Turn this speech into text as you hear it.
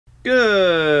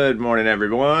Good morning,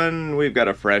 everyone. We've got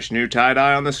a fresh new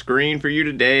tie-dye on the screen for you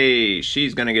today.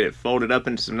 She's going to get it folded up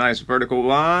into some nice vertical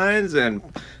lines and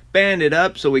band it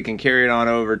up so we can carry it on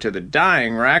over to the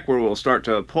dyeing rack where we'll start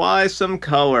to apply some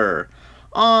color.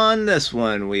 On this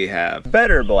one we have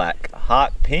Better Black,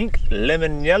 Hot Pink,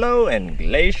 Lemon Yellow, and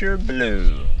Glacier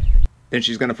Blue. Then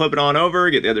she's going to flip it on over,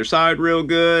 get the other side real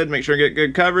good, make sure I get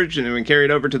good coverage, and then we can carry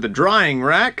it over to the drying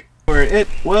rack where it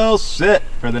will sit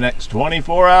for the next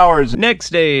 24 hours.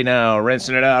 Next day now,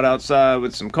 rinsing it out outside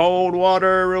with some cold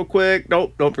water real quick.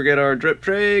 Don't forget our drip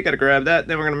tray, gotta grab that.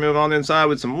 Then we're gonna move on the inside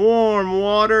with some warm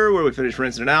water where we finish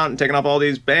rinsing it out and taking off all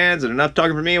these bands. And enough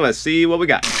talking for me, let's see what we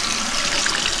got.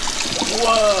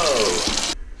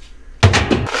 Whoa!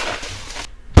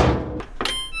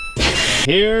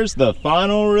 Here's the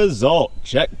final result,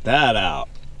 check that out.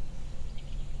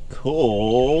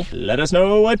 Cool. Let us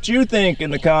know what you think in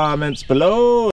the comments below.